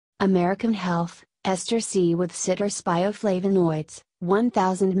American Health, Ester-C with Citrus Bioflavonoids,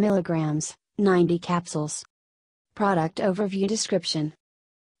 1000 mg, 90 capsules. Product Overview Description.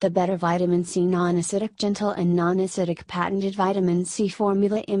 The Better Vitamin C Non-Acidic Gentle and Non-Acidic Patented Vitamin C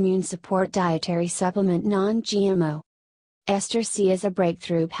Formula Immune Support Dietary Supplement Non-GMO. Ester-C is a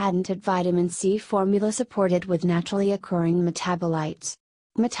breakthrough patented vitamin C formula supported with naturally occurring metabolites.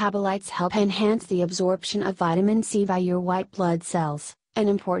 Metabolites help enhance the absorption of vitamin C by your white blood cells, an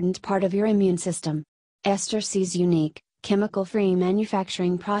important part of your immune system. Ester-C's unique, chemical-free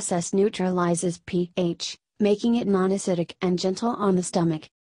manufacturing process neutralizes pH, making it non-acidic and gentle on the stomach.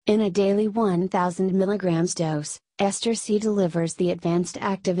 In a daily 1000 mg dose, Ester-C delivers the advanced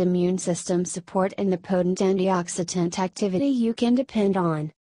active immune system support and the potent antioxidant activity you can depend on.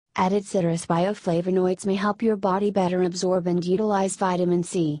 Added citrus bioflavonoids may help your body better absorb and utilize vitamin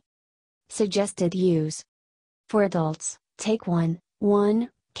C. Suggested use. For adults, take 1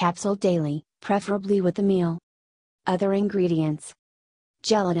 capsule daily, preferably with a meal. Other ingredients: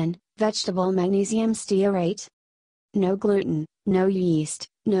 gelatin, vegetable magnesium stearate. No gluten, no yeast,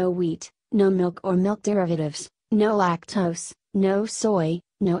 no wheat, no milk or milk derivatives, no lactose, no soy,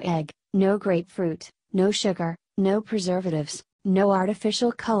 no egg, no grapefruit, no sugar, no preservatives, no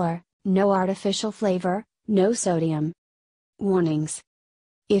artificial color, no artificial flavor, no sodium. Warnings.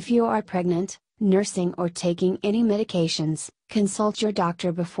 If you are pregnant, nursing or taking any medications, consult your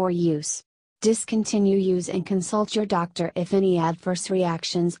doctor before use. Discontinue use and consult your doctor if any adverse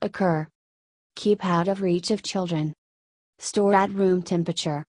reactions occur. Keep out of reach of children. Store at room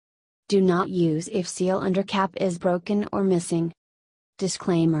temperature. Do not use if seal under cap is broken or missing.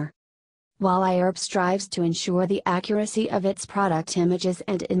 Disclaimer. While iHerb strives to ensure the accuracy of its product images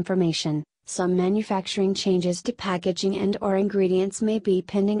and information, some manufacturing changes to packaging and/or ingredients may be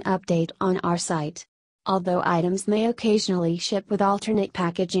pending update on our site. Although items may occasionally ship with alternate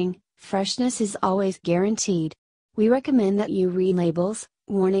packaging, freshness is always guaranteed. We recommend that you read labels,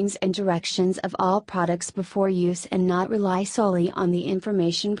 warnings and directions of all products before use and not rely solely on the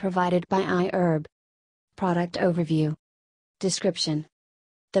information provided by iHerb. Product Overview. Description.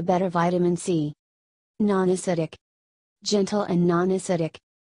 The Better Vitamin C. Non-acidic. Gentle and non-acidic.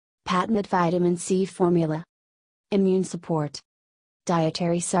 Patented vitamin C formula. Immune support.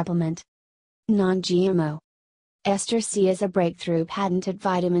 Dietary supplement. Non-GMO. Ester-C is a breakthrough patented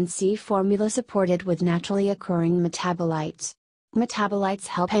vitamin C formula supported with naturally occurring metabolites. Metabolites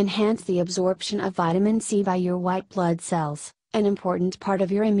help enhance the absorption of vitamin C by your white blood cells, an important part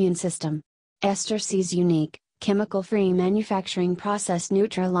of your immune system. Ester-C's unique, chemical-free manufacturing process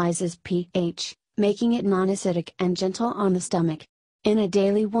neutralizes pH, making it non-acidic and gentle on the stomach. In a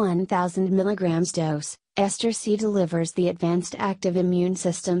daily 1000 mg dose, Ester-C delivers the advanced active immune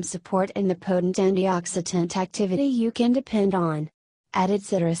system support and the potent antioxidant activity you can depend on. Added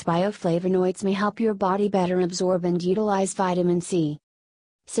citrus bioflavonoids may help your body better absorb and utilize vitamin C.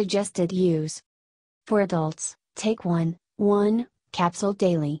 Suggested use. For adults, take 1 capsule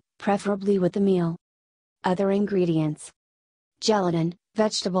daily, preferably with a meal. Other ingredients: gelatin,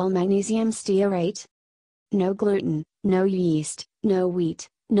 vegetable magnesium stearate. No gluten, no yeast, no wheat,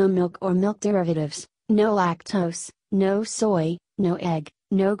 no milk or milk derivatives, no lactose, no soy, no egg,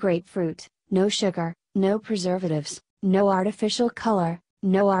 no grapefruit, no sugar, no preservatives, no artificial color,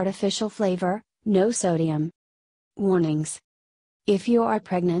 no artificial flavor, no sodium. Warnings. If you are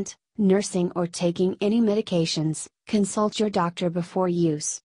pregnant, nursing or taking any medications, consult your doctor before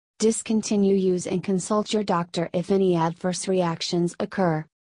use. Discontinue use and consult your doctor if any adverse reactions occur.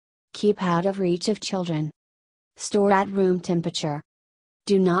 Keep out of reach of children. Store at room temperature.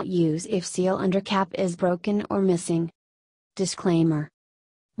 Do not use if seal under cap is broken or missing. Disclaimer.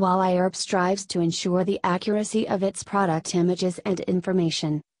 While iHerb strives to ensure the accuracy of its product images and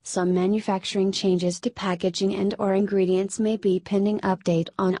information, some manufacturing changes to packaging and/or ingredients may be pending update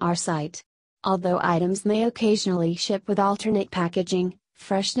on our site. Although items may occasionally ship with alternate packaging,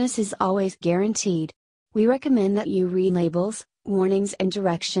 freshness is always guaranteed. We recommend that you read labels, warnings and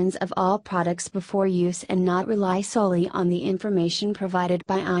directions of all products before use and not rely solely on the information provided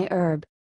by iHerb.